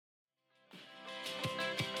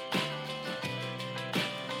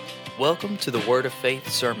Welcome to the Word of Faith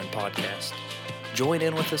Sermon Podcast. Join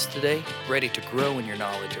in with us today, ready to grow in your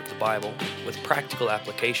knowledge of the Bible with practical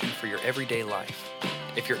application for your everyday life.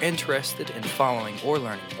 If you're interested in following or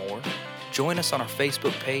learning more, join us on our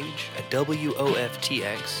Facebook page at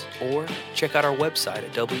WOFTX or check out our website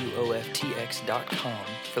at WOFTX.com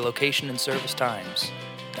for location and service times.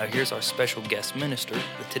 Now here's our special guest minister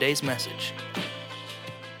with today's message.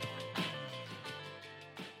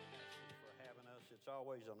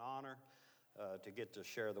 To get to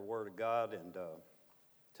share the Word of God, and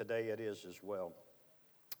today it is as well.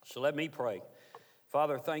 So let me pray.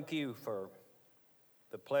 Father, thank you for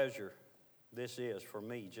the pleasure this is for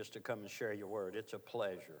me just to come and share your Word. It's a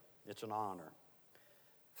pleasure. It's an honor.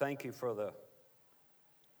 Thank you for the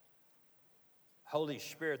Holy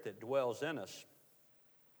Spirit that dwells in us,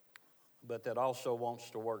 but that also wants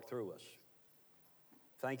to work through us.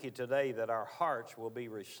 Thank you today that our hearts will be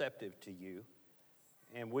receptive to you,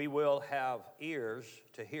 and we will have ears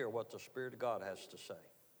to hear what the Spirit of God has to say.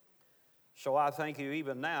 So I thank you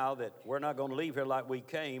even now that we're not going to leave here like we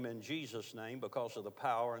came in Jesus' name because of the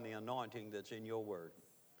power and the anointing that's in your word.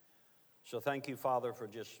 So thank you, Father, for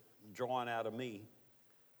just drawing out of me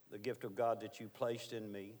the gift of God that you placed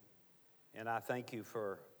in me. And I thank you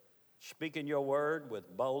for speaking your word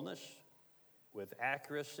with boldness, with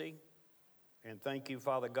accuracy. And thank you,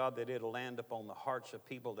 Father God, that it'll land upon the hearts of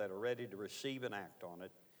people that are ready to receive and act on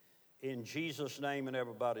it. In Jesus' name, and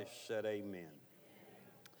everybody said amen.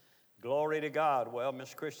 Glory to God. Well,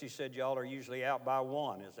 Miss Christie said y'all are usually out by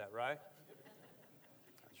 1. Is that right?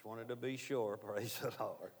 I just wanted to be sure. Praise the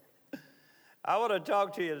Lord. I want to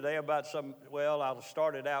talk to you today about I'll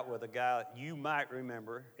start it out with a guy you might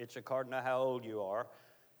remember. It's according to how old you are.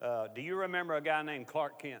 Do you remember a guy named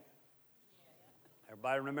Clark Kent?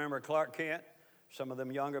 Everybody remember Clark Kent? Some of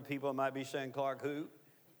them younger people might be saying Clark who?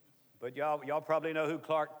 But y'all probably know who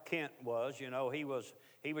Clark Kent was. You know, he was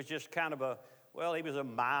just kind of he was a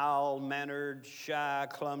mild-mannered, shy,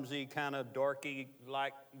 clumsy, kind of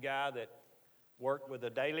dorky-like guy that worked with the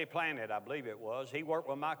Daily Planet, I believe it was. He worked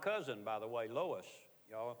with my cousin, by the way, Lois.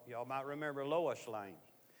 Y'all might remember Lois Lane.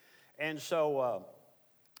 And so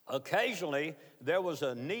occasionally there was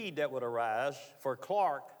a need that would arise for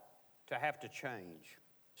Clark to have to change.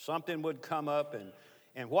 Something would come up,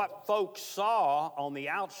 and what folks saw on the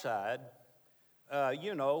outside,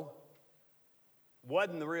 wasn't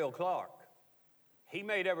the real Clark. He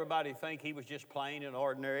made everybody think he was just plain and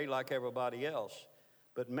ordinary like everybody else.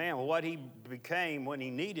 But man, what he became when he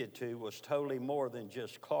needed to was totally more than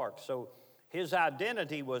just Clark. So his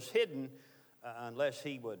identity was hidden unless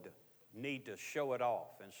he would need to show it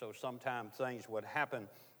off. And so sometimes things would happen,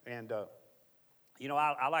 and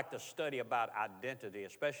I like to study about identity,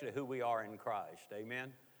 especially who we are in Christ.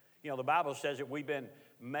 Amen? You know, the Bible says that we've been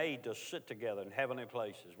made to sit together in heavenly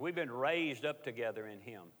places. We've been raised up together in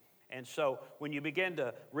Him. And so when you begin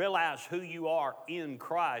to realize who you are in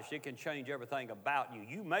Christ, it can change everything about you.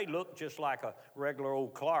 You may look just like a regular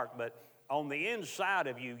old Clark, but on the inside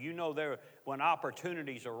of you, when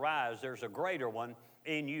opportunities arise, there's a greater one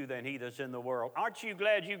in you than he that's in the world. Aren't you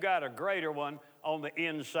glad you got a greater one on the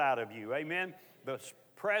inside of you? Amen? The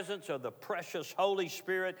presence of the precious Holy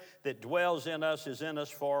Spirit that dwells in us is in us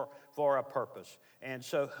for a purpose. And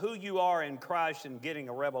so who you are in Christ and getting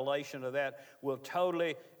a revelation of that will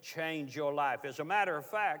totally change your life. As a matter of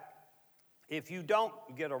fact, if you don't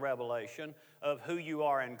get a revelation of who you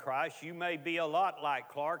are in Christ, you may be a lot like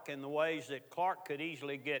Clark in the ways that Clark could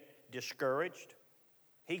easily get discouraged.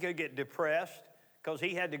 He could get depressed because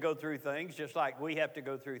he had to go through things just like we have to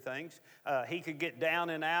go through things. He could get down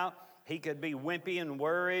and out. He could be wimpy and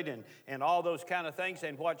worried and all those kind of things.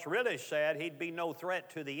 And what's really sad, he'd be no threat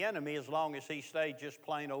to the enemy as long as he stayed just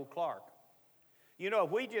plain old Clark. You know,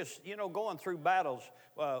 if we just, going through battles,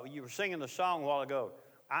 you were singing the song a while ago.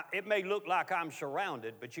 It may look like I'm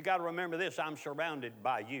surrounded, but you got to remember this, I'm surrounded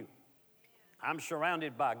by you. I'm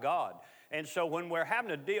surrounded by God. And so when we're having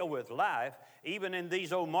to deal with life, even in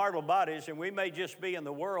these old mortal bodies, and we may just be in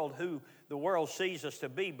the world who the world sees us to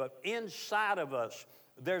be, but inside of us,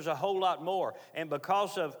 there's a whole lot more. And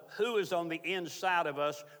because of who is on the inside of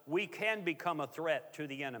us, we can become a threat to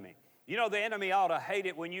the enemy. You know, the enemy ought to hate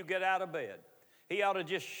it when you get out of bed. He ought to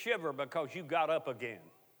just shiver because you got up again.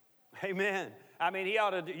 Amen. I mean, you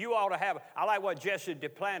ought to have, I like what Jesse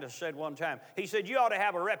Duplantis said one time. He said, you ought to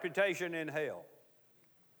have a reputation in hell.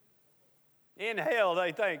 In hell,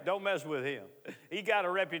 they think, don't mess with him. He got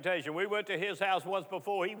a reputation. We went to his house once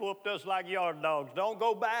before. He whooped us like yard dogs. Don't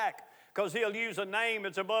go back, because he'll use a name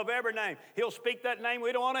that's above every name. He'll speak that name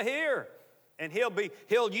we don't want to hear. And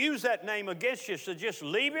he'll use that name against you, so just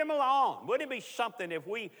leave him alone. Wouldn't it be something if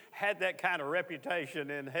we had that kind of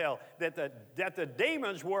reputation in hell, that the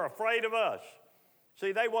demons were afraid of us?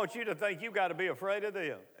 See, they want you to think you've got to be afraid of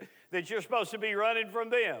them, that you're supposed to be running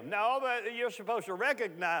from them. Now, you're supposed to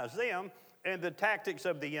recognize them and the tactics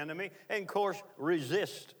of the enemy, and, of course,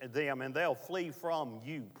 resist them, and they'll flee from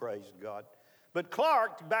you, praise God. But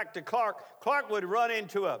back to Clark would run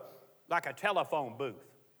into a telephone booth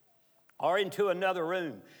or into another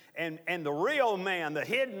room, and the real man, the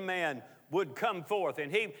hidden man, would come forth, and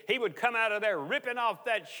he would come out of there ripping off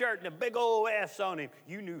that shirt and a big old S on him.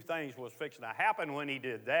 You knew things was fixing to happen when he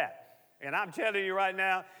did that. And I'm telling you right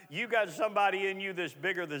now, you got somebody in you that's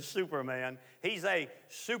bigger than Superman. He's a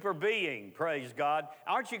super being, praise God.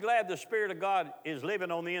 Aren't you glad the Spirit of God is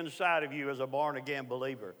living on the inside of you as a born-again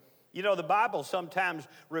believer? You know, the Bible sometimes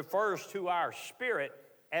refers to our spirit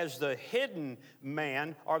as the hidden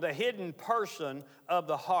man or the hidden person of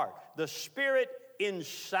the heart. The spirit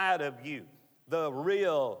inside of you, the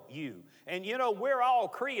real you. And you know, we're all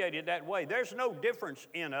created that way. There's no difference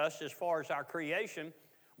in us as far as our creation.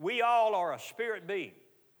 We all are a spirit being.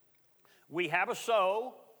 We have a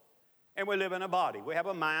soul, and we live in a body. We have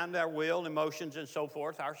a mind, our will, emotions, and so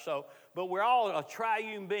forth, our soul. But we're all a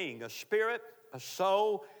triune being, a spirit, a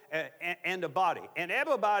soul, and a body. And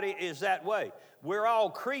everybody is that way. We're all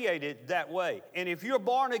created that way. And if you're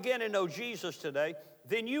born again and know Jesus today,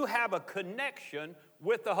 then you have a connection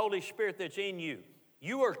with the Holy Spirit that's in you.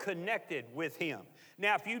 You are connected with Him.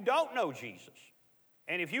 Now, if you don't know Jesus,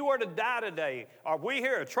 and if you were to die today, or we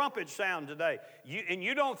hear a trumpet sound today, and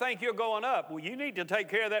you don't think you're going up, well, you need to take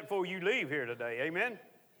care of that before you leave here today. Amen?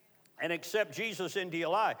 And accept Jesus into your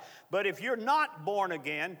life. But if you're not born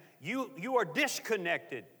again, you are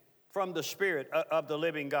disconnected from the Spirit of the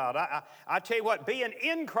living God. I tell you what, being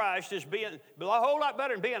in Christ is being a whole lot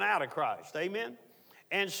better than being out of Christ. Amen?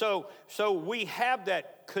 And so we have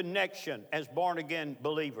that connection as born-again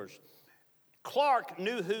believers. Clark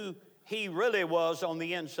knew who he really was on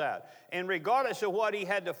the inside. And regardless of what he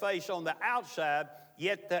had to face on the outside,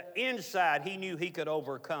 yet the inside he knew he could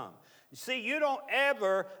overcome. See, you don't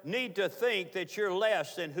ever need to think that you're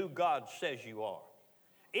less than who God says you are.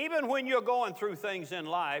 Even when you're going through things in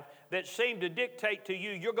life that seem to dictate to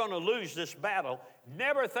you you're going to lose this battle,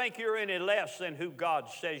 never think you're any less than who God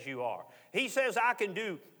says you are. He says, I can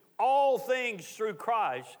do all things through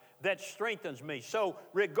Christ that strengthens me. So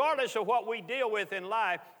regardless of what we deal with in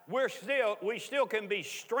life, we still can be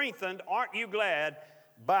strengthened, aren't you glad,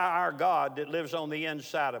 by our God that lives on the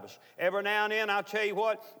inside of us. Every now and then, I'll tell you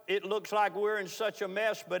what, it looks like we're in such a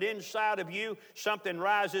mess, but inside of you, something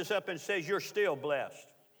rises up and says, you're still blessed.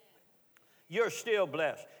 You're still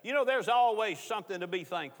blessed. You know, there's always something to be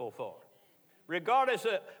thankful for. Regardless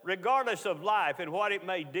of life and what it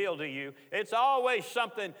may deal to you, it's always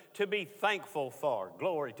something to be thankful for.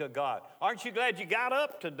 Glory to God. Aren't you glad you got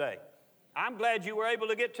up today? I'm glad you were able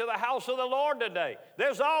to get to the house of the Lord today.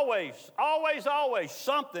 There's always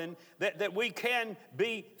something that we can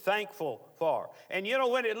be thankful for. And you know,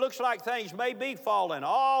 when it looks like things may be falling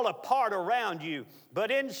all apart around you, but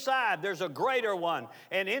inside there's a greater one.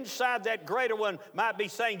 And inside that greater one might be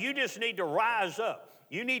saying, you just need to rise up.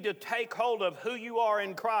 You need to take hold of who you are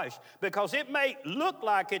in Christ, because it may look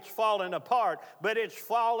like it's falling apart, but it's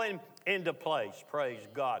falling into place. Praise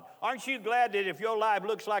God. Aren't you glad that if your life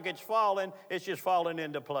looks like it's falling, it's just falling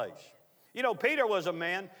into place? You know, Peter was a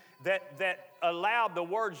man that allowed the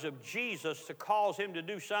words of Jesus to cause him to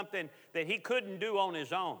do something that he couldn't do on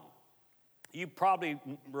his own. You probably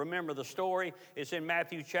remember the story. It's in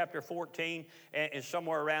Matthew chapter 14, and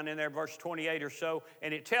somewhere around in there, verse 28 or so.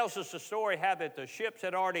 And it tells us the story how that the ships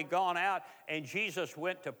had already gone out, and Jesus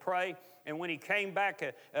went to pray. And when he came back,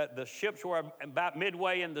 the ships were about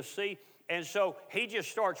midway in the sea. And so he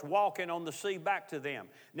just starts walking on the sea back to them.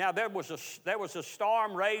 Now, there was a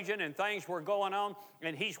storm raging, and things were going on.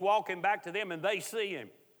 And he's walking back to them, and they see him.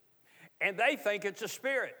 And they think it's a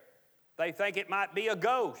spirit. They think it might be a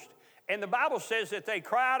ghost. And the Bible says that they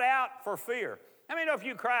cried out for fear. How many know if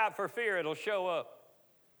you cry out for fear, it'll show up?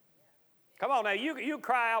 Come on now, you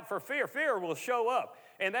cry out for fear, fear will show up.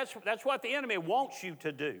 And that's what the enemy wants you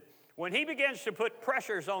to do. When he begins to put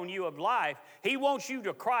pressures on you of life, he wants you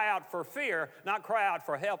to cry out for fear, not cry out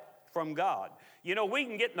for help from God. You know, we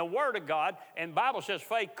can get in the Word of God, and the Bible says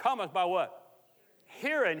faith cometh by what?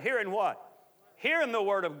 Hearing. Hearing what? hearing the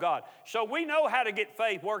Word of God. So we know how to get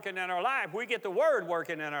faith working in our life. We get the Word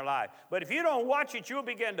working in our life. But if you don't watch it, you'll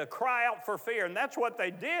begin to cry out for fear. And that's what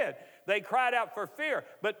they did. They cried out for fear.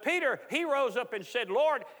 But Peter, he rose up and said,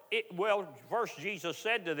 Lord, first Jesus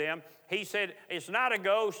said to them, he said, it's not a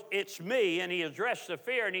ghost, it's me. And he addressed the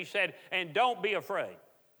fear and he said, and don't be afraid.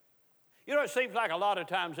 You know, it seems like a lot of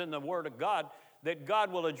times in the Word of God that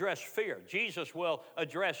God will address fear. Jesus will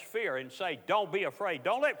address fear and say, don't be afraid.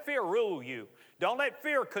 Don't let fear rule you. Don't let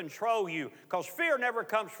fear control you, because fear never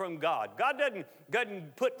comes from God. God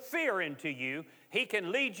doesn't put fear into you. He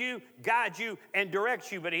can lead you, guide you, and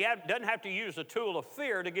direct you, but he doesn't have to use a tool of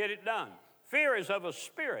fear to get it done. Fear is of a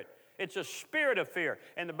spirit. It's a spirit of fear.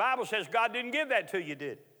 And the Bible says God didn't give that to you,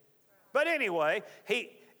 did he? But anyway,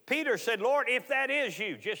 Peter said, Lord, if that is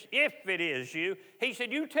you, just if it is you, he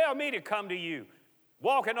said, you tell me to come to you,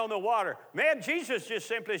 walking on the water. Man, Jesus just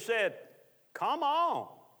simply said, come on,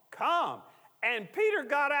 come. And Peter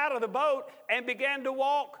got out of the boat and began to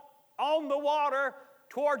walk on the water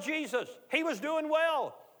toward Jesus. He was doing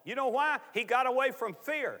well. You know why? He got away from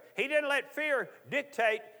fear. He didn't let fear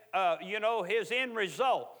dictate, his end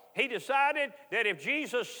result. He decided that if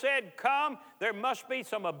Jesus said come, there must be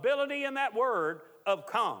some ability in that word of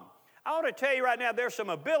come. I want to tell you right now, there's some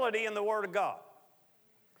ability in the Word of God.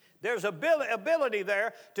 There's ability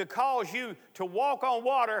there to cause you to walk on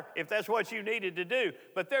water if that's what you needed to do.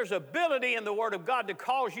 But there's ability in the Word of God to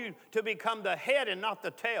cause you to become the head and not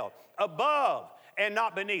the tail, above and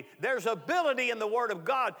not beneath. There's ability in the Word of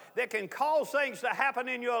God that can cause things to happen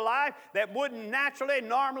in your life that wouldn't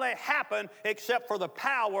normally happen except for the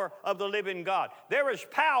power of the living God. There is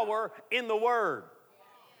power in the Word.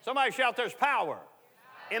 Somebody shout, there's power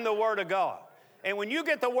in the Word of God. And when you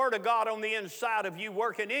get the Word of God on the inside of you,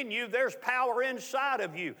 working in you, there's power inside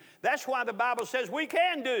of you. That's why the Bible says we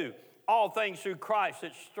can do all things through Christ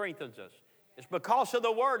that strengthens us. It's because of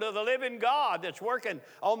the Word of the living God that's working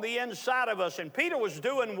on the inside of us. And Peter was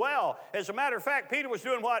doing well. As a matter of fact, Peter was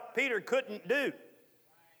doing what Peter couldn't do.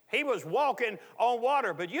 He was walking on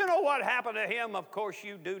water. But you know what happened to him? Of course,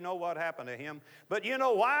 you do know what happened to him. But you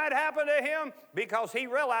know why it happened to him? Because he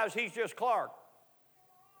realized he's just Clark.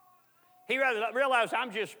 He realized,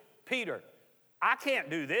 I'm just Peter. I can't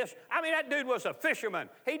do this. I mean, that dude was a fisherman.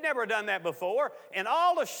 He'd never done that before. And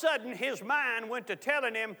all of a sudden, his mind went to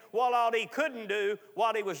telling him what all he couldn't do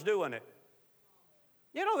while he was doing it.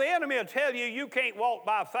 You know, the enemy will tell you you can't walk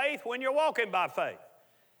by faith when you're walking by faith.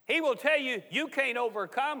 He will tell you you can't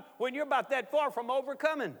overcome when you're about that far from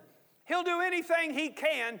overcoming. He'll do anything he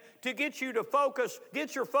can to get you to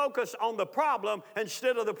get your focus on the problem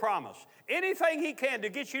instead of the promise. Anything he can to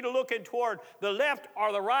get you to looking toward the left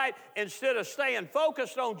or the right instead of staying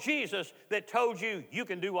focused on Jesus that told you you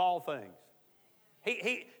can do all things.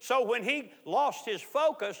 So when he lost his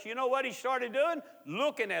focus, you know what he started doing?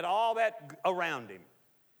 Looking at all that around him.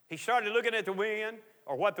 He started looking at the wind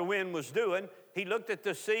or what the wind was doing. He looked at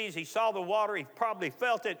the seas. He saw the water. He probably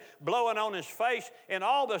felt it blowing on his face. And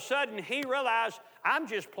all of a sudden, he realized, I'm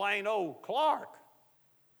just plain old Clark.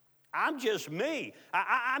 I'm just me.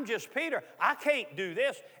 I'm just Peter. I can't do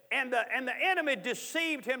this. And the enemy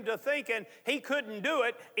deceived him to thinking he couldn't do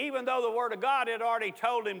it, even though the Word of God had already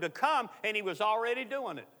told him to come, and he was already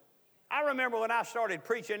doing it. I remember when I started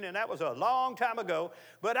preaching, and that was a long time ago,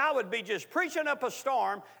 but I would be just preaching up a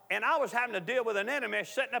storm, and I was having to deal with an enemy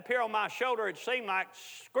sitting up here on my shoulder, it seemed like,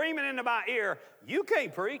 screaming into my ear, you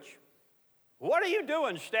can't preach. What are you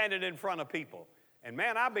doing standing in front of people? And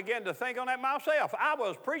man, I began to think on that myself. I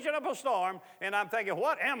was preaching up a storm, and I'm thinking,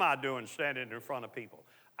 what am I doing standing in front of people?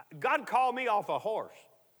 God called me off a horse.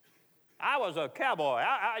 I was a cowboy.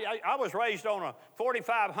 I was raised on a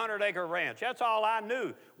 4,500-acre ranch. That's all I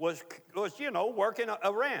knew was working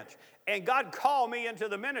a ranch. And God called me into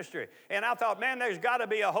the ministry. And I thought, man, there's got to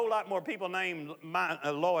be a whole lot more people named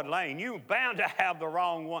Lloyd Lane. You bound to have the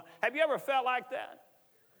wrong one. Have you ever felt like that?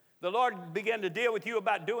 The Lord began to deal with you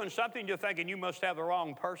about doing something, you're thinking you must have the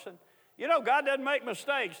wrong person. You know, God doesn't make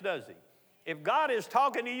mistakes, does he? If God is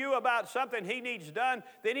talking to you about something he needs done,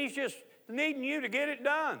 then he's just needing you to get it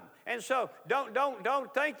done. And so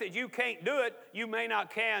don't think that you can't do it. You may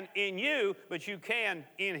not can in you, but you can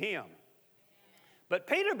in him. But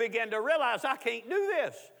Peter began to realize, I can't do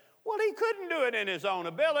this. Well, he couldn't do it in his own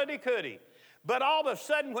ability, could he? But all of a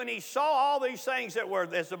sudden, when he saw all these things that were,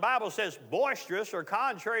 as the Bible says, boisterous or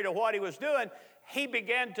contrary to what he was doing, he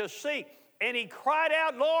began to seek. And he cried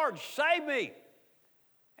out, Lord, save me.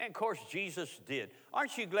 And of course, Jesus did.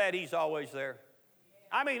 Aren't you glad he's always there?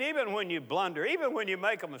 I mean, even when you blunder, even when you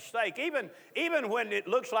make a mistake, even when it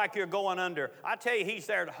looks like you're going under, I tell you, he's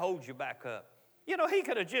there to hold you back up. You know, he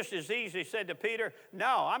could have just as easily said to Peter,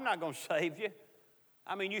 no, I'm not going to save you.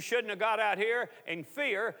 I mean, you shouldn't have got out here in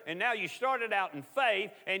fear, and now you started out in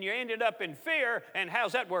faith, and you ended up in fear, and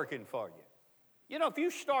how's that working for you? You know, if you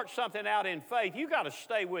start something out in faith, you got to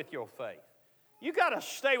stay with your faith. You got to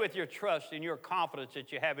stay with your trust and your confidence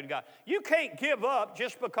that you have in God. You can't give up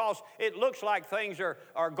just because it looks like things are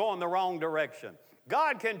going the wrong direction.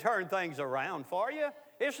 God can turn things around for you.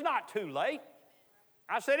 It's not too late.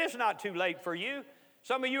 I said it's not too late for you.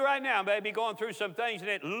 Some of you right now may be going through some things and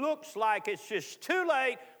it looks like it's just too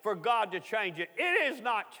late for God to change it. It is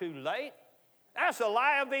not too late. That's a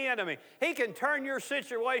lie of the enemy. He can turn your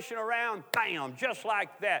situation around, bam, just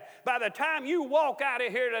like that. By the time you walk out of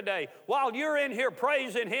here today, while you're in here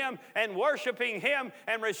praising Him and worshiping Him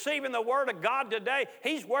and receiving the Word of God today,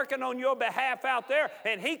 He's working on your behalf out there,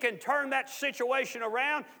 and He can turn that situation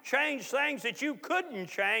around, change things that you couldn't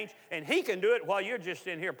change, and He can do it while you're just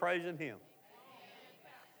in here praising Him.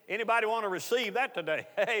 Anybody want to receive that today?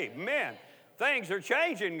 Amen. Things are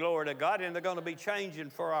changing, glory to God, and they're going to be changing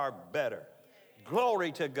for our better.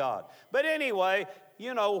 Glory to God. But anyway,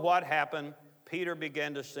 you know what happened. Peter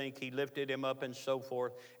began to sink. He lifted him up and so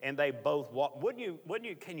forth. And they both walked.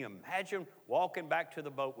 Can you imagine walking back to the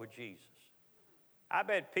boat with Jesus? I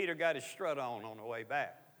bet Peter got his strut on the way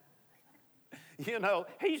back. You know,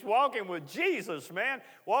 he's walking with Jesus, man,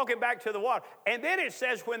 walking back to the water. And then it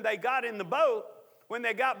says when they got in the boat, when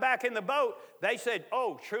they got back in the boat, they said,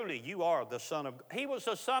 "Oh, truly, you are the Son of God." He was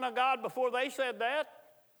the Son of God before they said that.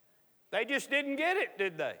 They just didn't get it,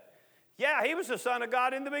 did they? Yeah, He was the Son of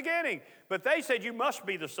God in the beginning. But they said, "You must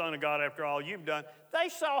be the Son of God after all you've done." They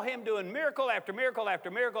saw Him doing miracle after miracle after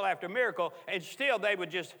miracle after miracle, and still they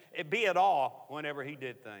would just be at awe whenever He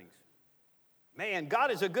did things. Man,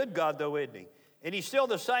 God is a good God, though, isn't He? And He's still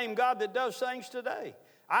the same God that does things today.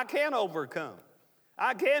 I can overcome.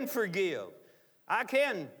 I can forgive. I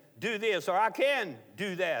can do this or I can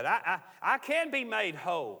do that. I can be made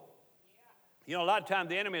whole. You know, a lot of times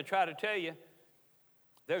the enemy will try to tell you,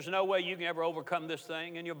 there's no way you can ever overcome this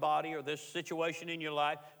thing in your body or this situation in your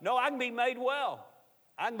life. No, I can be made well.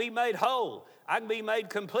 I can be made whole. I can be made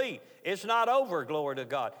complete. It's not over, glory to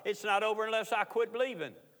God. It's not over unless I quit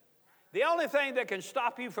believing. The only thing that can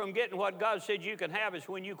stop you from getting what God said you can have is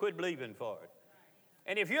when you quit believing for it.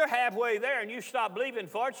 And if you're halfway there and you stop believing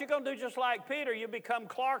for it, you're going to do just like Peter. You become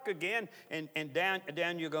Clark again, and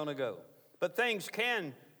down you're going to go. But things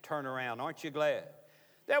can turn around. Aren't you glad?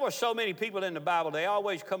 There were so many people in the Bible, they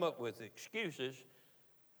always come up with excuses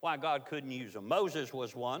why God couldn't use them. Moses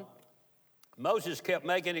was one. Moses kept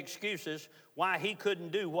making excuses why he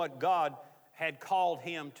couldn't do what God had called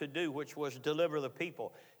him to do, which was deliver the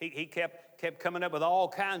people. He kept coming up with all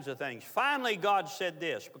kinds of things. Finally, God said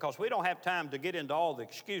this, because we don't have time to get into all the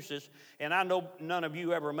excuses, and I know none of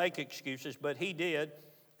you ever make excuses, but He did.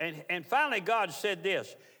 And finally, God said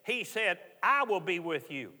this. He said, "I will be with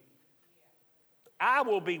you. I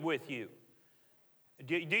will be with you."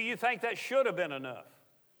 Do you think that should have been enough?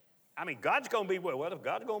 I mean, God's going to be with. Well, if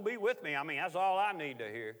God's going to be with me, I mean, that's all I need to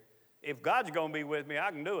hear. If God's going to be with me, I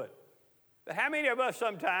can do it. But how many of us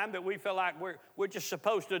sometimes that we feel like we're just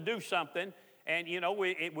supposed to do something, and, you know,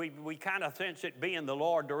 we kind of sense it being the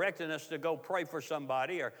Lord directing us to go pray for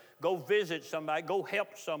somebody or go visit somebody, go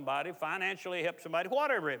help somebody, financially help somebody,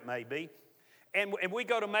 whatever it may be. And we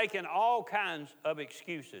go to making all kinds of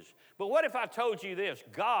excuses. But what if I told you this?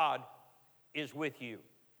 God is with you.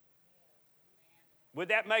 Would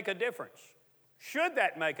that make a difference? Should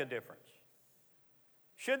that make a difference?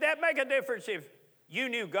 Should that make a difference if you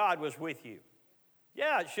knew God was with you?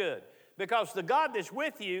 Yeah, it should. Because the God that's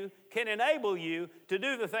with you can enable you to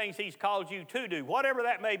do the things He's called you to do. Whatever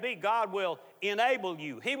that may be, God will enable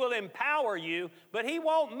you. He will empower you, but He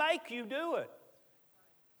won't make you do it.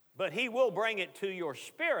 But He will bring it to your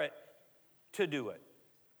spirit to do it.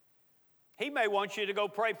 He may want you to go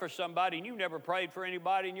pray for somebody and you've never prayed for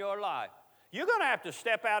anybody in your life. You're going to have to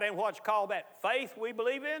step out in what's called that faith we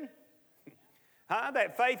believe in.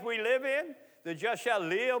 That faith we live in. The just shall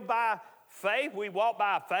live by faith. We walk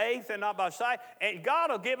by faith and not by sight. And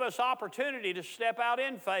God will give us opportunity to step out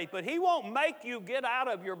in faith, but He won't make you get out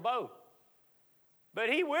of your boat. But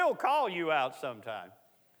He will call you out sometime.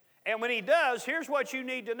 And when He does, here's what you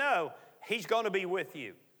need to know. He's going to be with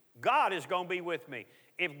you. God is going to be with me.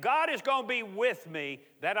 If God is going to be with me,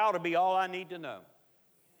 that ought to be all I need to know.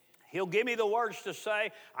 He'll give me the words to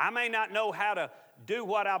say. I may not know how to do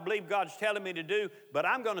what I believe God's telling me to do, but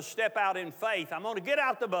I'm going to step out in faith. I'm going to get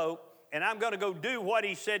out the boat, and I'm going to go do what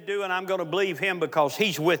he said do, and I'm going to believe him because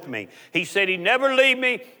he's with me. He said he'd never leave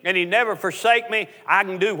me, and he'd never forsake me. I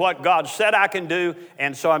can do what God said I can do,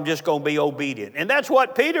 and so I'm just going to be obedient. And that's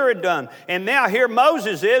what Peter had done. And now here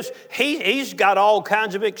Moses is. He's got all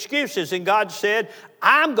kinds of excuses, and God said,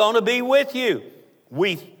 I'm going to be with you.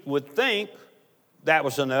 We would think that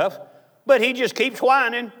was enough, but he just keeps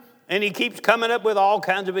whining, and he keeps coming up with all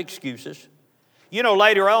kinds of excuses. You know,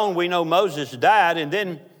 later on, we know Moses died, and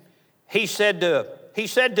then he said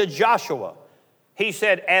to Joshua, he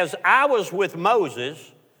said, as I was with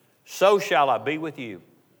Moses, so shall I be with you.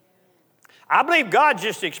 I believe God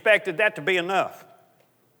just expected that to be enough.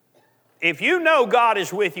 If you know God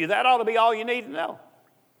is with you, that ought to be all you need to know.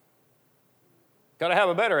 Got to have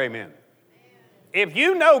a better amen. If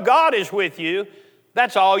you know God is with you,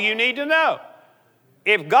 that's all you need to know.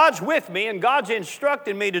 If God's with me and God's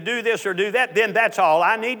instructing me to do this or do that, then that's all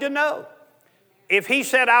I need to know. If he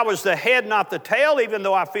said I was the head, not the tail, even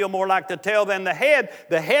though I feel more like the tail than the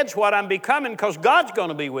head's what I'm becoming because God's going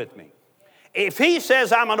to be with me. If he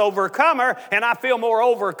says I'm an overcomer and I feel more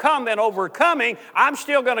overcome than overcoming, I'm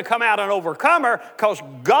still going to come out an overcomer because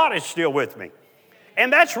God is still with me.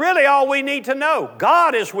 And that's really all we need to know.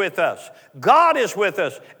 God is with us. God is with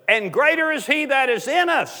us. And greater is he that is in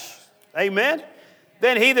us, amen,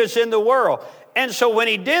 than he that's in the world. And so when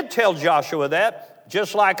he did tell Joshua that,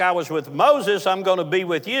 just like I was with Moses, I'm going to be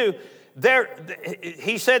with you.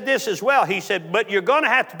 He said this as well. He said, but you're going to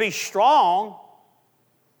have to be strong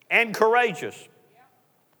and courageous.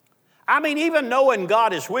 I mean, even knowing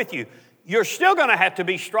God is with you, you're still going to have to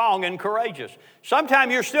be strong and courageous.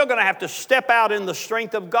 Sometimes you're still going to have to step out in the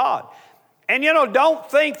strength of God. And you know, don't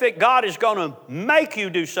think that God is going to make you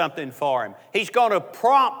do something for him. He's going to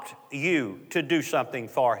prompt you to do something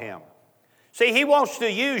for him. See, he wants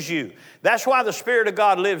to use you. That's why the Spirit of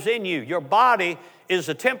God lives in you. Your body is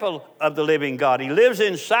the temple of the living God. He lives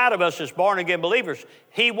inside of us as born-again believers.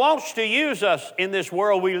 He wants to use us in this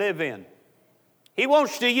world we live in. He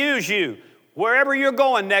wants to use you wherever you're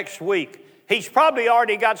going next week. He's probably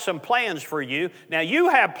already got some plans for you. Now, you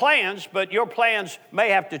have plans, but your plans may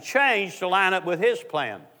have to change to line up with his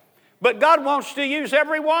plan. But God wants to use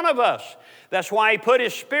every one of us. That's why he put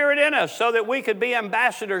his Spirit in us so that we could be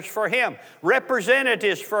ambassadors for him,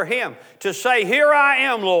 representatives for him, to say, here I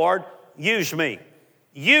am, Lord, use me.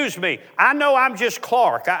 Use me. I know I'm just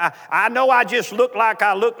Clark. I know I just look like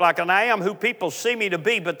I look like, and I am who people see me to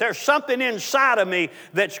be, but there's something inside of me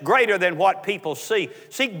that's greater than what people see.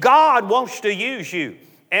 See, God wants to use you,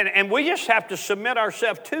 and we just have to submit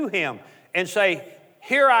ourselves to him and say,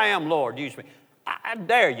 here I am, Lord, use me. I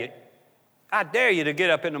dare you. I dare you to get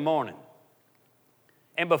up in the morning.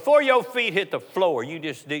 And before your feet hit the floor, you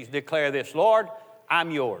just declare this, Lord,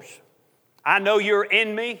 I'm yours. I know you're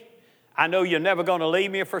in me. I know you're never going to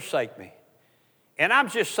leave me or forsake me. And I'm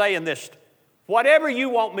just saying this, whatever you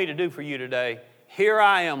want me to do for you today, here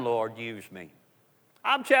I am, Lord, use me.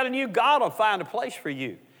 I'm telling you, God will find a place for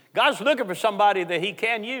you. God's looking for somebody that he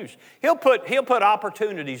can use. He'll put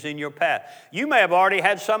opportunities in your path. You may have already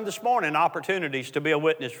had some this morning, opportunities to be a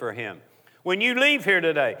witness for him. When you leave here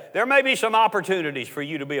today, there may be some opportunities for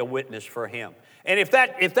you to be a witness for him. And if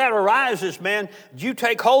that arises, man, you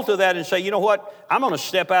take hold of that and say, you know what? I'm going to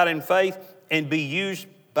step out in faith and be used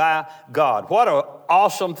by God. What an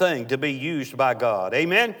awesome thing to be used by God.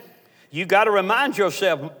 Amen? You got to remind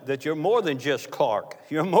yourself that you're more than just Clark.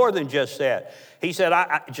 You're more than just that. He said,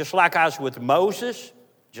 just like I was with Moses,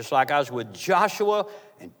 just like I was with Joshua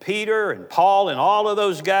and Peter and Paul and all of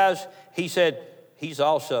those guys, he said, he's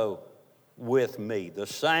also with me, the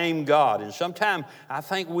same God. And sometimes I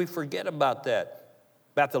think we forget about that,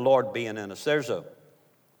 about the Lord being in us. There's a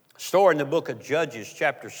story in the book of Judges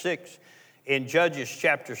chapter 6, in Judges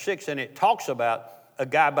chapter 6, and it talks about a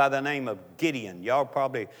guy by the name of Gideon. Y'all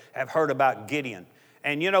probably have heard about Gideon.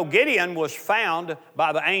 And you know, Gideon was found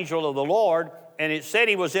by the angel of the Lord, and it said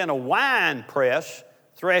he was in a wine press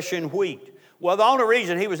threshing wheat. Well, the only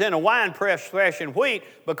reason he was in a wine press threshing wheat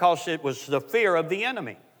because it was the fear of the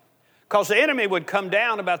enemy. Because the enemy would come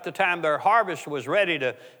down about the time their harvest was ready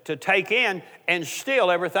to take in and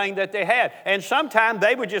steal everything that they had. And sometimes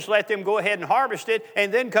they would just let them go ahead and harvest it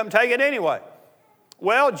and then come take it anyway.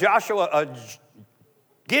 Well,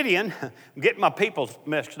 Gideon, I'm getting my people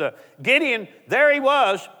mixed up. Gideon, there he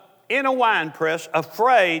was in a wine press,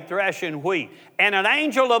 afraid, threshing wheat. And an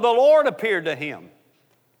angel of the Lord appeared to him.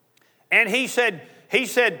 And he said,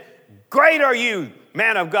 great are you,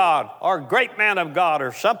 man of God, or great man of God,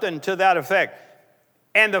 or something to that effect.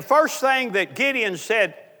 And the first thing that Gideon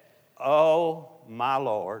said, oh, my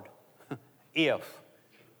Lord, if.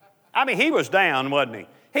 I mean, he was down, wasn't he?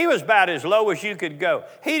 He was about as low as you could go.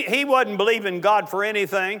 He wasn't believing God for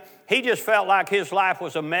anything. He just felt like his life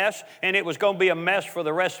was a mess, and it was going to be a mess for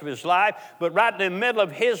the rest of his life. But right in the middle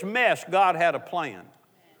of his mess, God had a plan.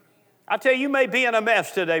 I tell you may be in a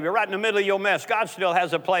mess today, but right in the middle of your mess, God still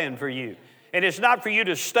has a plan for you. And it's not for you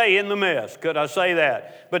to stay in the mess, could I say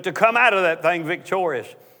that? But to come out of that thing victorious.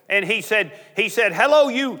 And he said, hello,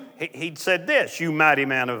 you. He said this, you mighty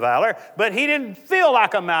man of valor. But he didn't feel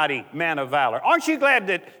like a mighty man of valor. Aren't you glad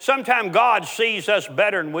that sometimes God sees us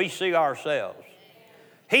better than we see ourselves?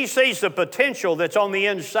 He sees the potential that's on the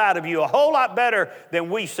inside of you a whole lot better than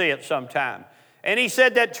we see it sometimes. And he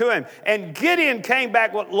said that to him. And Gideon came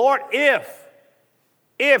back with, Lord,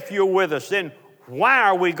 if you're with us, then why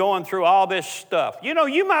are we going through all this stuff? You know,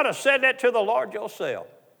 you might have said that to the Lord yourself.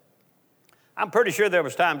 I'm pretty sure there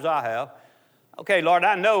was times I have. Okay, Lord,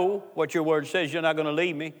 I know what your word says. You're not going to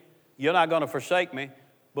leave me. You're not going to forsake me.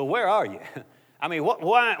 But where are you? I mean,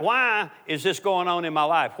 why is this going on in my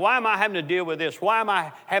life? Why am I having to deal with this? Why am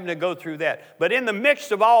I having to go through that? But in the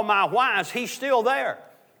midst of all my whys, he's still there.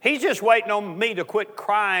 He's just waiting on me to quit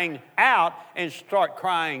crying out and start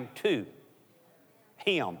crying to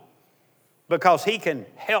him. Because he can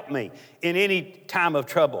help me in any time of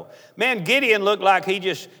trouble. Man, Gideon looked like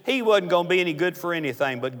he wasn't going to be any good for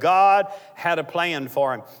anything, but God had a plan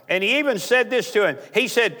for him. And he even said this to him. He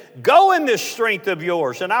said, go in this strength of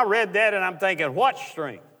yours. And I read that and I'm thinking, what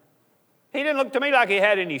strength? He didn't look to me like he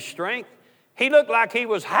had any strength. He looked like he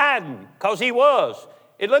was hiding, because he was.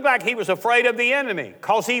 It looked like he was afraid of the enemy,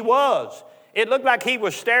 because he was. It looked like he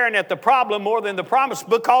was staring at the problem more than the promise,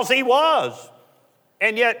 because he was.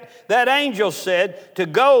 And yet that angel said to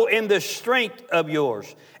go in the strength of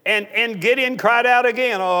yours. And Gideon cried out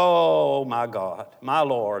again, oh my God, my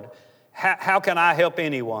Lord, how can I help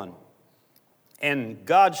anyone? And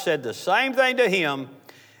God said the same thing to him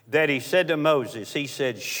that he said to Moses. He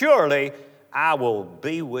said, surely I will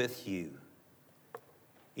be with you.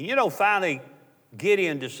 And you know, finally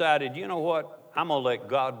Gideon decided, you know what? I'm going to let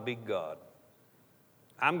God be God.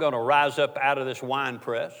 I'm going to rise up out of this wine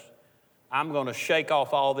press. I'm going to shake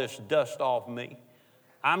off all this dust off me.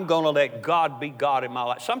 I'm going to let God be God in my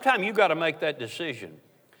life. Sometimes you've got to make that decision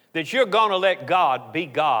that you're going to let God be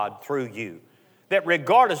God through you. That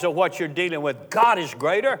regardless of what you're dealing with, God is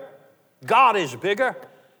greater. God is bigger.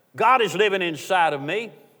 God is living inside of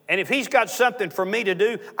me. And if he's got something for me to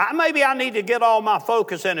do, maybe I need to get all my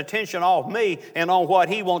focus and attention off me and on what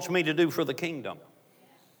he wants me to do for the kingdom.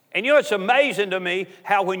 And you know, it's amazing to me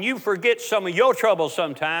how when you forget some of your troubles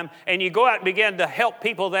sometime and you go out and begin to help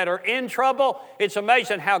people that are in trouble, it's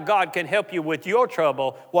amazing how God can help you with your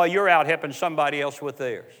trouble while you're out helping somebody else with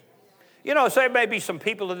theirs. You know, so there may be some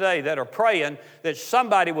people today that are praying that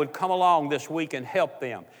somebody would come along this week and help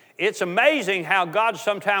them. It's amazing how God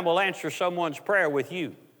sometime will answer someone's prayer with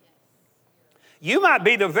you. You might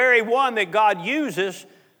be the very one that God uses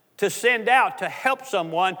to send out to help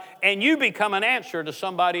someone, and you become an answer to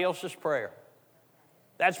somebody else's prayer.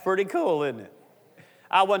 That's pretty cool, isn't it?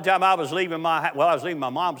 One time I was leaving my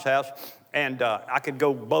mom's house, and I could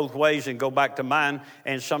go both ways and go back to mine,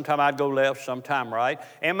 and sometime I'd go left, sometime right.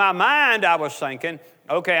 In my mind, I was thinking,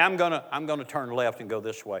 okay, I'm gonna turn left and go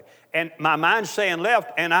this way. And my mind's saying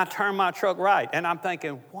left, and I turn my truck right, and I'm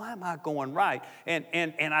thinking, why am I going right?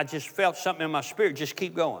 And I just felt something in my spirit, just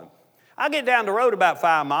keep going. I get down the road about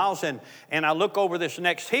 5 miles, and I look over this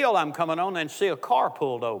next hill I'm coming on and see a car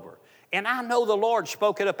pulled over. And I know the Lord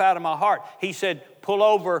spoke it up out of my heart. He said, pull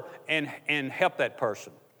over and help that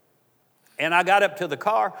person. And I got up to the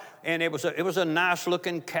car, and it was a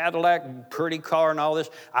nice-looking Cadillac, pretty car and all this.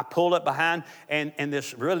 I pulled up behind, and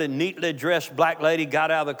this really neatly dressed black lady got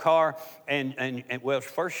out of the car. And well,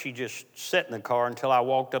 first she just sat in the car until I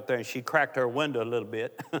walked up there, and she cracked her window a little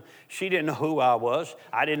bit. She didn't know who I was.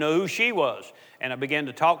 I didn't know who she was. And I began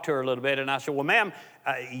to talk to her a little bit, and I said, well, ma'am,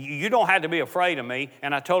 you don't have to be afraid of me.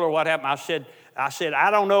 And I told her what happened. I said, I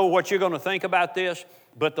don't know what you're going to think about this,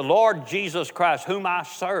 but the Lord Jesus Christ, whom I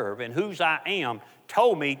serve and whose I am,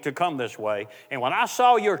 told me to come this way. And when I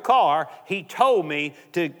saw your car, he told me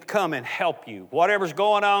to come and help you. Whatever's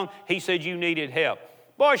going on, he said you needed help.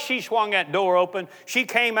 Boy, she swung that door open. She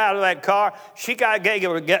came out of that car. She had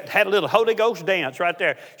a little Holy Ghost dance right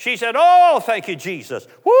there. She said, oh, thank you, Jesus.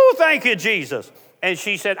 Woo, thank you, Jesus. And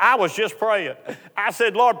she said, I was just praying. I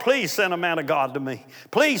said, Lord, please send a man of God to me.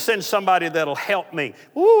 Please send somebody that'll help me.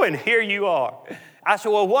 Woo, and here you are. I said,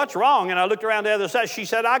 well, what's wrong? And I looked around the other side. She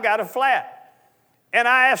said, I got a flat. And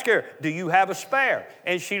I asked her, do you have a spare?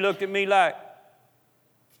 And she looked at me like,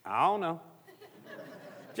 I don't know.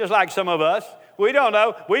 Just like some of us. We don't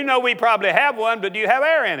know. We know we probably have one, but do you have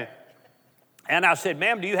air in it? And I said,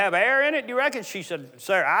 ma'am, do you have air in it, do you reckon? She said,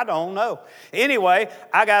 sir, I don't know. Anyway,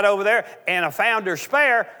 I got over there and I found her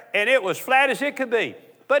spare, and it was flat as it could be.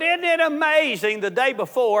 But isn't it amazing, the day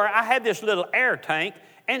before, I had this little air tank,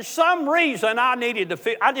 and some reason I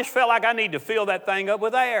just felt like I needed to fill that thing up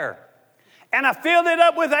with air. And I filled it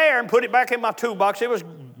up with air and put it back in my toolbox. It was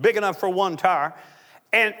big enough for one tire.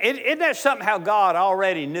 And isn't that something how God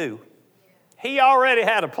already knew? He already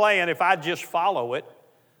had a plan if I just follow it.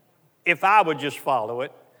 If I would just follow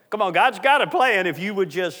it. Come on, God's got a plan if you would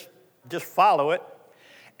just follow it.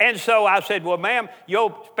 And so I said, well, ma'am,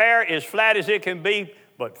 your spare is flat as it can be,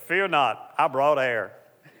 but fear not, I brought air.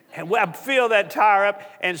 And I filled that tire up,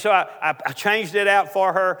 and so I changed it out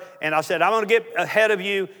for her, and I said, I'm going to get ahead of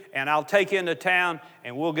you, and I'll take you into town,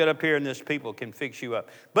 and we'll get up here, and this people can fix you up.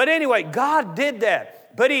 But anyway, God did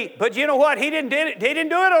that. But you know what? He didn't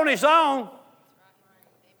do it on his own.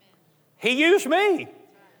 He used me.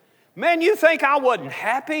 Man, you think I wasn't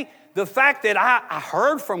happy? The fact that I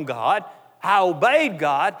heard from God, I obeyed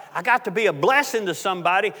God, I got to be a blessing to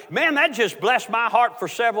somebody, man, that just blessed my heart for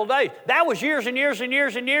several days. That was years and years and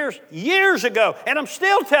years and years ago, and I'm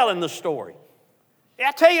still telling the story.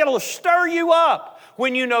 I tell you, it'll stir you up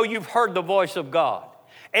when you know you've heard the voice of God,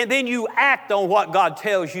 and then you act on what God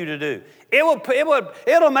tells you to do.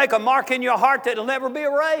 It'll make a mark in your heart that'll never be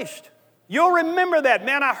erased. You'll remember that.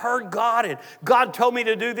 Man, I heard God, and God told me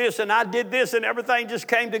to do this, and I did this, and everything just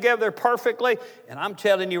came together perfectly. And I'm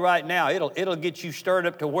telling you right now, it'll get you stirred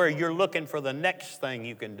up to where you're looking for the next thing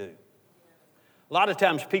you can do. A lot of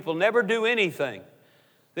times people never do anything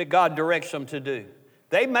that God directs them to do.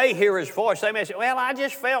 They may hear his voice. They may say, well, I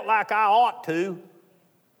just felt like I ought to,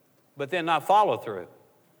 but then not follow through.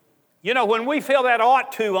 You know, when we feel that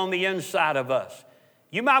ought to on the inside of us,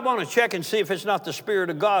 you might want to check and see if it's not the Spirit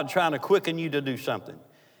of God trying to quicken you to do something.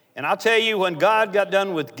 And I'll tell you, when God got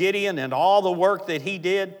done with Gideon and all the work that he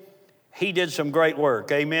did some great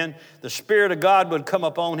work, amen? The Spirit of God would come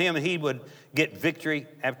upon him, and he would get victory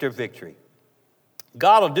after victory.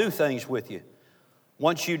 God will do things with you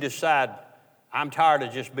once you decide, I'm tired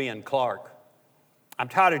of just being Clark. I'm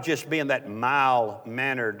tired of just being that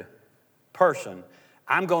mild-mannered person.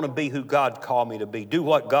 I'm going to be who God called me to be, do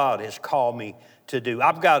what God has called me to do.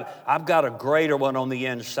 I've got a greater one on the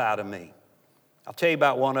inside of me. I'll tell you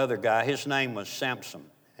about one other guy. His name was Samson.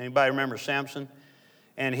 Anybody remember Samson?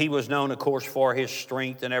 And he was known, of course, for his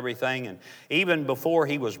strength and everything. And even before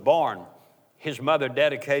he was born, his mother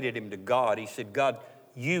dedicated him to God. He said, God,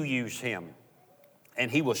 you use him.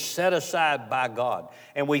 And he was set aside by God.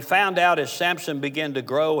 And we found out as Samson began to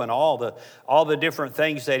grow and all the different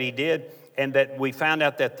things that he did, and that we found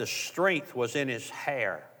out that the strength was in his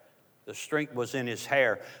hair. The strength was in his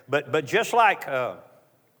hair. But just like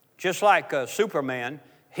Superman,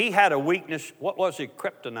 he had a weakness. What was it?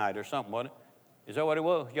 Kryptonite or something, wasn't it? Is that what it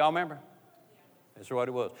was? Y'all remember? That's what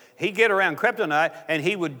it was. He'd get around kryptonite, and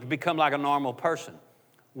he would become like a normal person.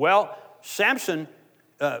 Well, Samson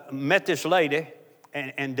met this lady,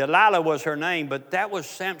 and Delilah was her name, but that was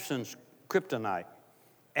Samson's kryptonite.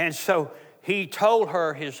 And so he told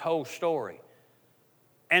her his whole story.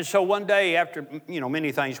 And so one day after,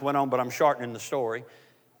 many things went on, but I'm shortening the story,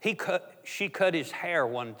 she cut his hair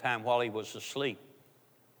one time while he was asleep.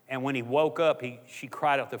 And when he woke up, she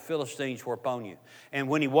cried out, the Philistines were upon you. And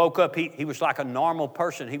when he woke up, he was like a normal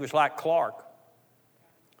person. He was like Clark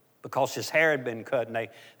because his hair had been cut, and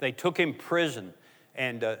they took him prison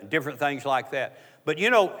and different things like that. But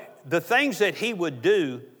the things that he would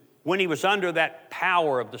do when he was under that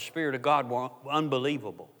power of the Spirit of God were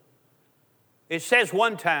unbelievable. It says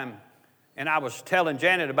one time, and I was telling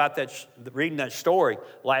Janet about that, reading that story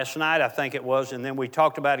last night, I think it was, and then we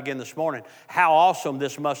talked about it again this morning, how awesome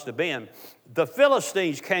this must have been. The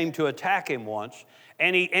Philistines came to attack him once,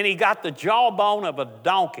 and he got the jawbone of a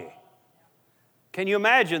donkey. Can you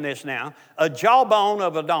imagine this now? A jawbone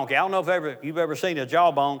of a donkey. I don't know if you've ever seen a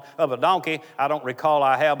jawbone of a donkey. I don't recall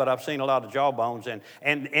I have, but I've seen a lot of jawbones. And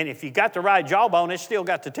if you got the right jawbone, it's still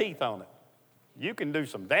got the teeth on it. You can do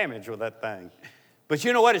some damage with that thing. But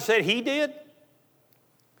you know what it said he did?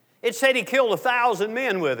 It said he killed 1,000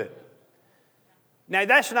 men with it. Now,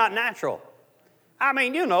 that's not natural. I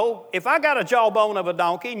mean, if I got a jawbone of a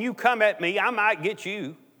donkey and you come at me, I might get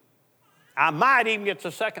you. I might even get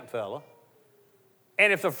the second fella.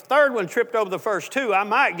 And if the third one tripped over the first two, I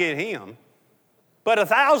might get him. But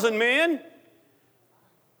 1,000 men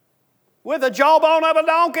with a jawbone of a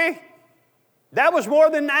donkey? That was more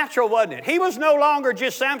than natural, wasn't it? He was no longer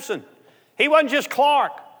just Samson. He wasn't just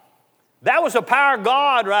Clark. That was the power of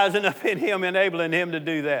God rising up in him, enabling him to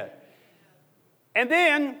do that. And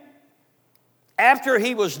then, after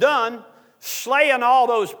he was done, slaying all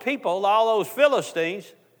those people, all those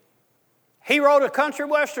Philistines, he wrote a country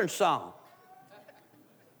western song.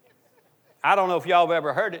 I don't know if y'all have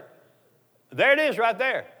ever heard it. There it is right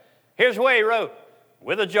there. Here's what he wrote.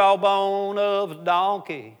 With a jawbone of a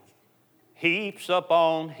donkey, heaps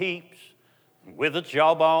upon heaps. With a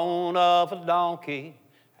jawbone of a donkey,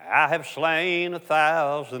 I have slain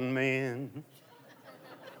 1,000 men.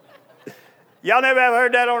 Y'all never ever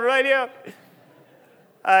heard that on the radio?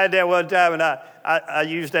 I had that one time, and I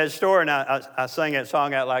used that story, and I sang that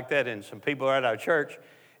song out like that, and some people were at our church,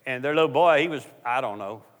 and their little boy, he was, I don't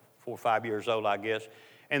know, 4 or 5 years old, I guess.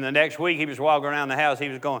 And the next week, he was walking around the house, he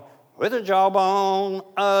was going, with a jawbone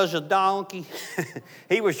as a donkey.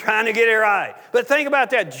 He was trying to get it right. But think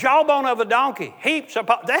about that, jawbone of a donkey, heaps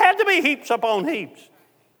upon, there had to be heaps upon heaps.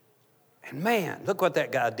 And man, look what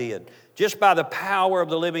that guy did, just by the power of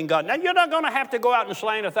the living God. Now, you're not going to have to go out and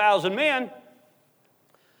slay 1,000 men,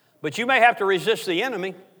 but you may have to resist the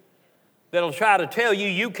enemy that'll try to tell you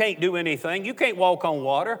you can't do anything. You can't walk on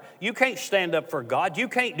water. You can't stand up for God. You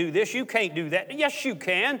can't do this. You can't do that. Yes, you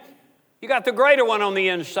can. You got the greater one on the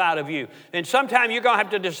inside of you. And sometime you're going to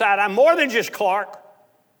have to decide, I'm more than just Clark.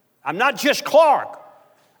 I'm not just Clark.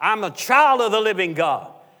 I'm a child of the living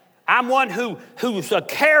God. I'm one who's a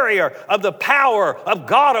carrier of the power of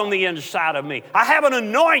God on the inside of me. I have an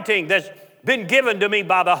anointing that's been given to me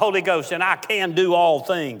by the Holy Ghost, and I can do all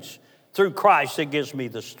things through Christ that gives me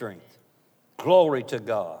the strength. Glory to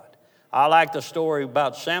God. I like the story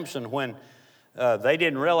about Samson when they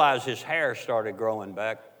didn't realize his hair started growing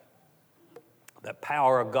back. The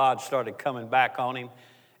power of God started coming back on him.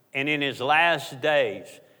 And in his last days,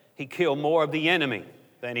 he killed more of the enemy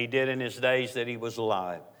than he did in his days that he was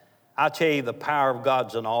alive. I tell you, the power of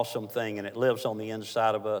God's an awesome thing, and it lives on the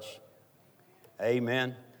inside of us.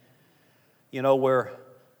 Amen. You know, we're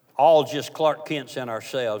all just Clark Kents in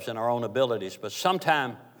ourselves and our own abilities, but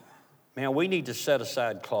sometime, man, we need to set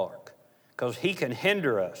aside Clark because he can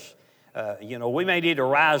hinder us. We may need to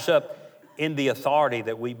rise up in the authority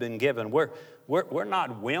that we've been given. We're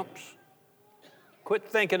not wimps. Quit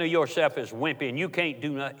thinking of yourself as wimpy and you can't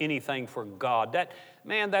do anything for God.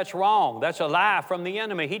 That's wrong. That's a lie from the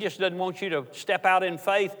enemy. He just doesn't want you to step out in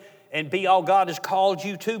faith and be all God has called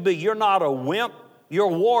you to be. You're not a wimp. You're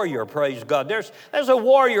a warrior, praise God. There's a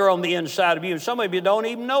warrior on the inside of you. Some of you don't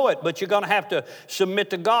even know it, but you're going to have to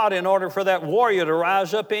submit to God in order for that warrior to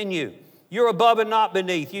rise up in you. You're above and not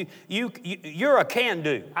beneath. You're a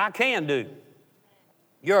can-do. I can do.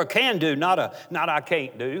 You're a can-do, not I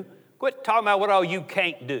can't do. Quit talking about what all you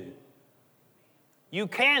can't do. You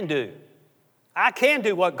can do. I can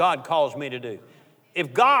do what God calls me to do.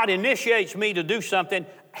 If God initiates me to do something,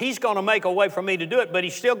 He's going to make a way for me to do it, but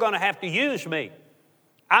He's still going to have to use me.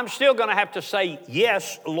 I'm still going to have to say,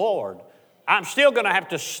 yes, Lord. I'm still going to have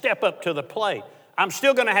to step up to the plate. I'm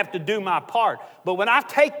still going to have to do my part. But when I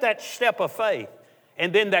take that step of faith,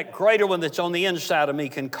 and then that greater one that's on the inside of me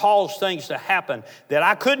can cause things to happen that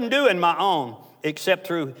I couldn't do in my own except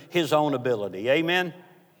through His own ability. Amen?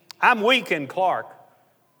 I'm weak in Clark,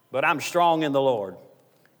 but I'm strong in the Lord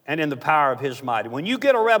and in the power of His might. When you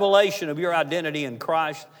get a revelation of your identity in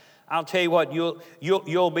Christ, I'll tell you what,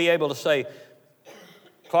 you'll be able to say,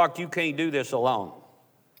 Clark, you can't do this alone.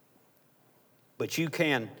 But you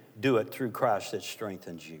can do it through Christ that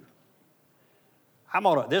strengthens you.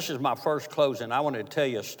 This is my first closing. I wanted to tell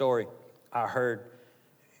you a story I heard,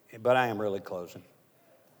 but I am really closing.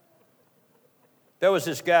 There was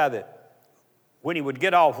this guy that when he would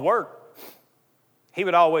get off work, he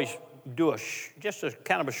would always do just a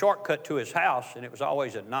kind of a shortcut to his house, and it was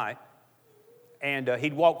always at night. And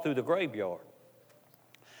he'd walk through the graveyard.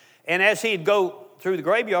 And as he'd go through the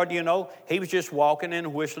graveyard, he was just walking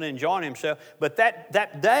and whistling, enjoying himself. But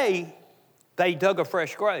that day, they dug a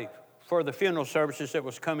fresh grave for the funeral services that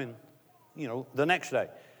was coming, the next day.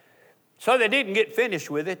 So they didn't get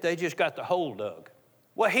finished with it. They just got the hole dug.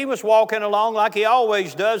 Well, he was walking along like he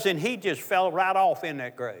always does, and he just fell right off in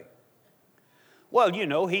that grave. Well,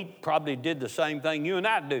 he probably did the same thing you and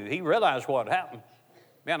I do. He realized what happened.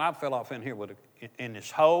 Man, I fell off in here in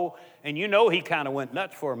this hole. And he kind of went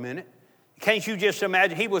nuts for a minute. Can't you just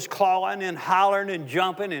imagine? He was clawing and hollering and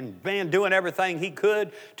jumping and doing everything he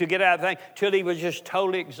could to get out of the thing till he was just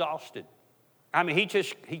totally exhausted. I mean, he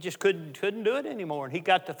just couldn't do it anymore. And he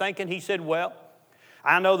got to thinking, he said, well,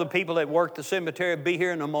 I know the people that work the cemetery will be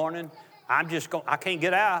here in the morning. I can't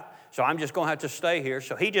get out, so I'm just going to have to stay here.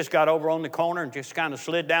 So he just got over on the corner and just kind of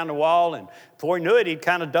slid down the wall. And before he knew it, he'd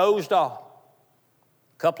kind of dozed off.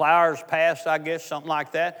 A couple hours passed, I guess, something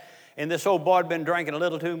like that. And this old boy had been drinking a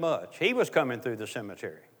little too much. He was coming through the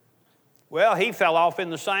cemetery. Well, he fell off in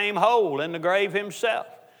the same hole in the grave himself.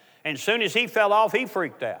 And as soon as he fell off, he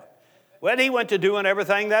freaked out. Well, he went to doing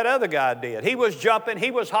everything that other guy did. He was jumping,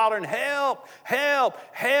 he was hollering, help, help,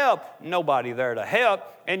 help. Nobody there to help.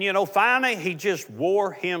 And finally he just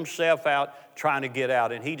wore himself out trying to get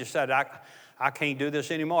out. And he decided, I can't do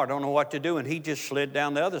this anymore. I don't know what to do. And he just slid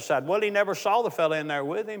down the other side. Well, he never saw the fella in there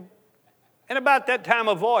with him. And about that time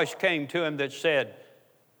a voice came to him that said,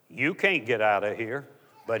 you can't get out of here.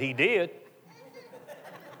 But he did.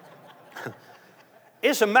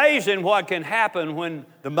 It's amazing what can happen when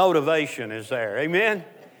the motivation is there. Amen?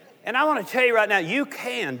 And I want to tell you right now, you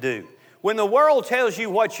can do. When the world tells you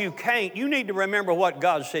what you can't, you need to remember what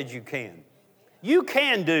God said you can. You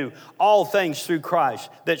can do all things through Christ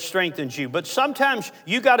that strengthens you. But sometimes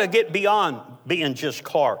you got to get beyond being just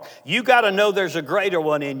Clark. You got to know there's a greater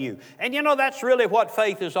one in you. And that's really what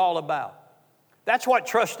faith is all about. That's what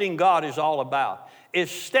trusting God is all about, is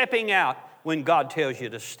stepping out when God tells you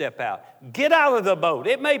to step out. Get out of the boat.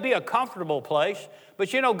 It may be a comfortable place,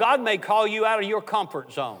 but God may call you out of your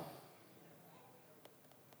comfort zone.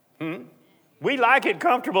 We like it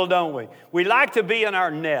comfortable, don't we? We like to be in our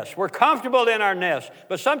nest. We're comfortable in our nest,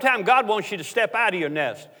 but sometimes God wants you to step out of your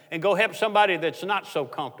nest and go help somebody that's not so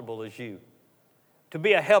comfortable as you, to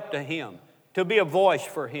be a help to Him, to be a voice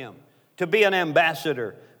for Him, to be an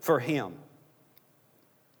ambassador for Him.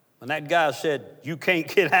 When that guy said, you can't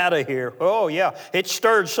get out of here, oh yeah, it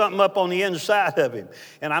stirred something up on the inside of him.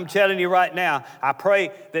 And I'm telling you right now, I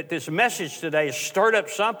pray that this message today has stirred up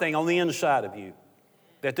something on the inside of you.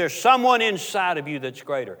 That there's someone inside of you that's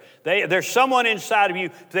greater. There's someone inside of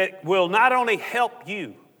you that will not only help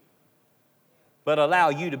you, but allow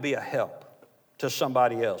you to be a help to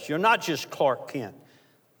somebody else. You're not just Clark Kent.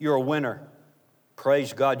 You're a winner.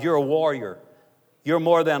 Praise God. You're a warrior. You're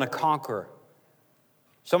more than a conqueror.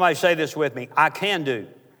 Somebody say this with me. I can do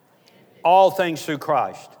all things through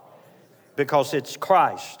Christ, because it's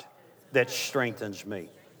Christ that strengthens me.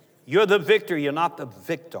 You're the victor. You're not the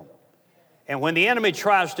victim. And when the enemy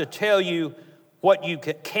tries to tell you what you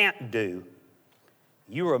can't do,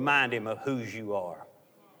 you remind him of whose you are.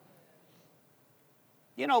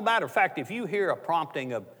 Matter of fact, if you hear a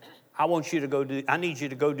prompting of, I need you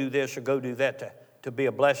to go do this or go do that to be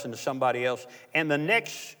a blessing to somebody else, and the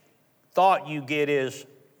next thought you get is,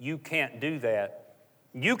 you can't do that,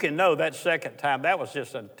 you can know that second time that was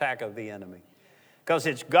just an attack of the enemy. Because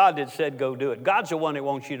it's God that said go do it. God's the one that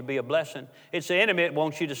wants you to be a blessing. It's the enemy that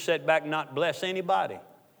wants you to sit back and not bless anybody.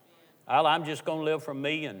 I'm just going to live for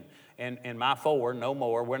me and my four, no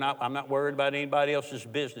more. I'm not worried about anybody else's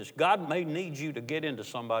business. God may need you to get into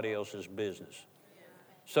somebody else's business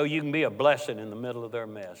so you can be a blessing in the middle of their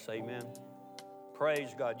mess. Amen.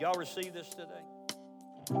 Praise God. Y'all receive this today?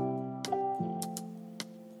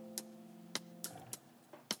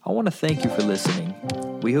 I want to thank you for listening.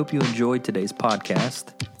 We hope you enjoyed today's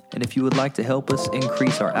podcast. And if you would like to help us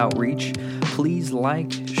increase our outreach, please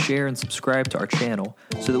like, share, and subscribe to our channel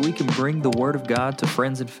so that we can bring the Word of God to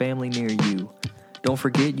friends and family near you. Don't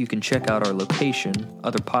forget you can check out our location,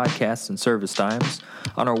 other podcasts, and service times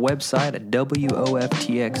on our website at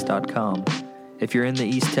woftx.com. If you're in the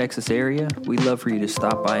East Texas area, we'd love for you to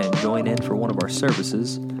stop by and join in for one of our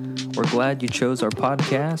services. We're glad you chose our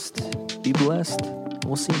podcast. Be blessed.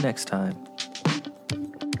 We'll see you next time.